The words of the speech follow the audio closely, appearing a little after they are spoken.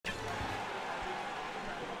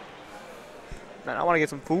Man, I want to get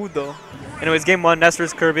some food though. Anyways, game 1, Ness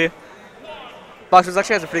vs Kirby. BlackTwins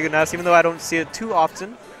actually has a pretty good Ness, even though I don't see it too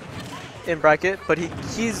often in bracket. But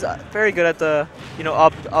he's very good at the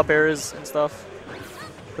up airs and stuff,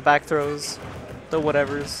 the back throws, the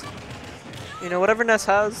whatevers. Whatever Ness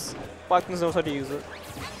has, BlackTwins knows how to use it.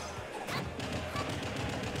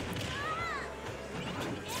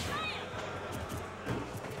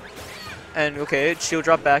 And okay, shield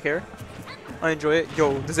drop back air. I enjoy it.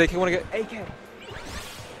 Yo, does AK want to get AK?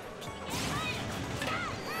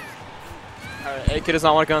 Alright, AK does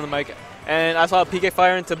not want to get on the mic. And I saw a PK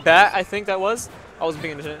fire into bat, I think that was. I wasn't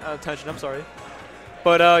paying attention, I'm sorry.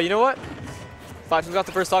 But you know what? BlackTwins got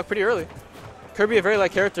the first stock pretty early. Kirby a very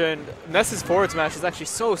light character, and Ness's forward smash is actually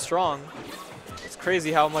so strong. It's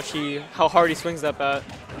crazy how hard he swings that bat.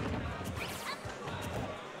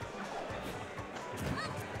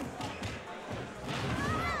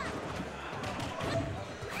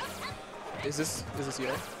 Is this you?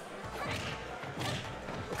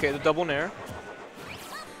 Okay, the double nair.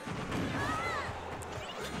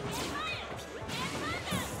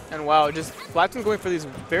 And wow, just BlackTwins going for these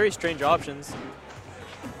very strange options.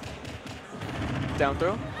 Down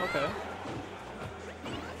throw? Okay.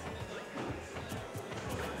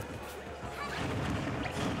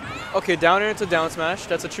 Okay, down air into down smash.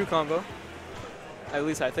 That's a true combo. At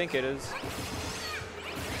least I think it is.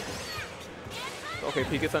 Okay,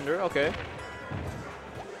 Peak of Thunder. Okay.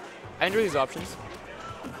 I enjoy these options.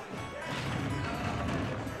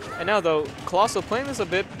 And now though, Colasso playing this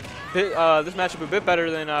this matchup a bit better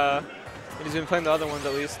than he's been playing the other ones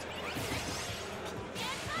at least.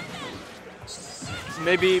 So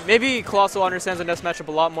maybe Colasso understands the Ness matchup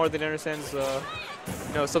a lot more than he understands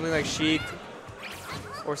something like Sheik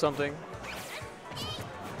or something.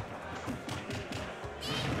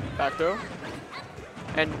 Back throw.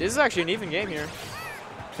 And this is actually an even game here.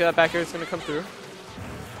 Okay, that back air is gonna come through.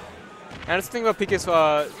 And that's the thing about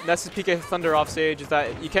Ness's PK Thunder off stage is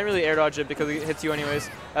that you can't really air dodge it because it hits you anyways.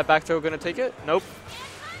 That back throw gonna take it? Nope.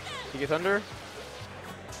 PK Thunder.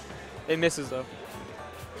 It misses though.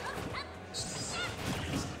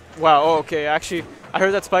 Wow, oh, okay, actually, I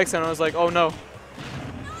heard that spike sound and I was like, oh no.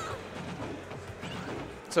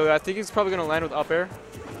 So I think he's probably gonna land with up air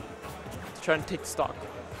to try and take the stock.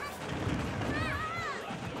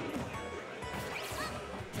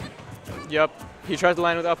 Yep, he tried to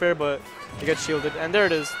land with up air, but he gets shielded. And there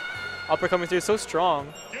it is. Up air coming through, so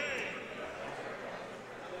strong.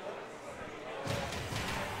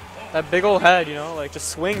 That big old head, like just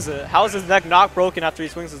swings it. How is his neck not broken after he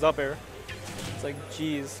swings his up air? It's like,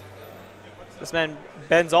 jeez. This man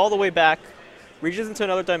bends all the way back, reaches into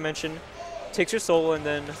another dimension, takes your soul, and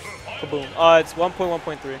then kaboom. It's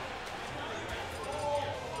 1.1.3.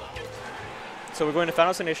 So we're going to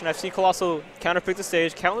Final Destination. I've seen Colasso counterpick the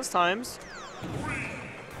stage countless times.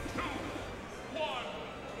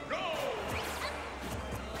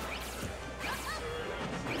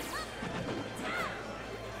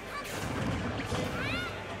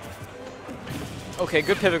 Okay,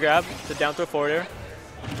 good pivot grab. The down throw forward air.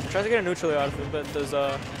 Tries to get a neutral out of it, but there's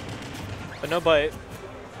but no bite.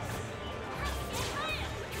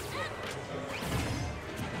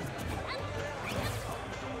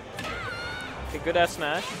 Okay, good ass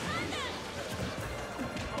smash.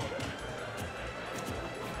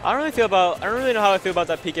 I don't really know how I feel about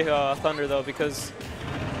that PK Thunder though, because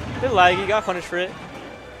a bit laggy, got punished for it.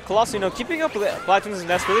 Colasso, keeping up with BlackTwins'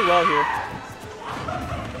 Ness really well here.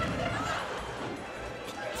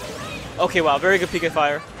 Okay, wow, very good PK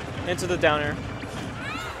fire into the down air.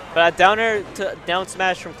 But that down air to down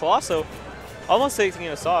smash from Colasso, almost taking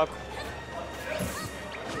a stock.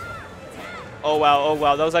 Oh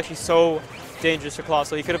wow, that was actually so dangerous for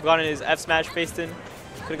Colasso. He could have gotten his F smash faced in,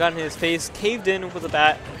 could have gotten his face caved in with a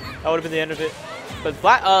bat. That would have been the end of it. But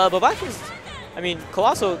BlackTwins, I mean,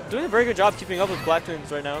 Colasso doing a very good job keeping up with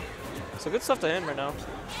BlackTwins right now. So good stuff to him right now.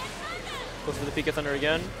 Goes for the PK Thunder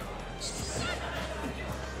again.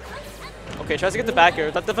 Okay, tries to get the back air.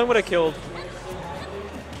 That definitely would have killed.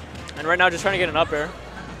 And right now just trying to get an up air.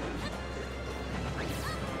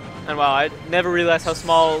 And wow, I never realized how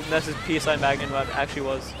small Ness's PSI Magnet actually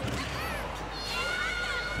was.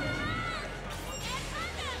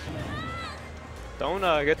 Don't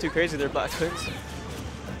get too crazy there, BlackTwins.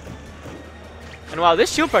 And wow,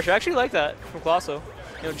 this shield pressure, I actually like that from Colasso.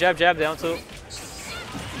 Jab, jab, down tilt.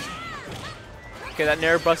 Okay, that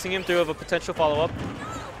nair busting him through of a potential follow-up.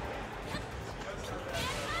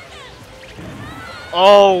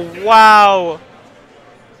 Oh, wow!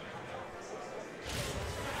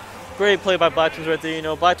 Great play by BlackTwins right there.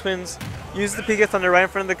 BlackTwins uses the PK Thunder right in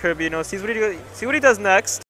front of the Kirby. See what he does next.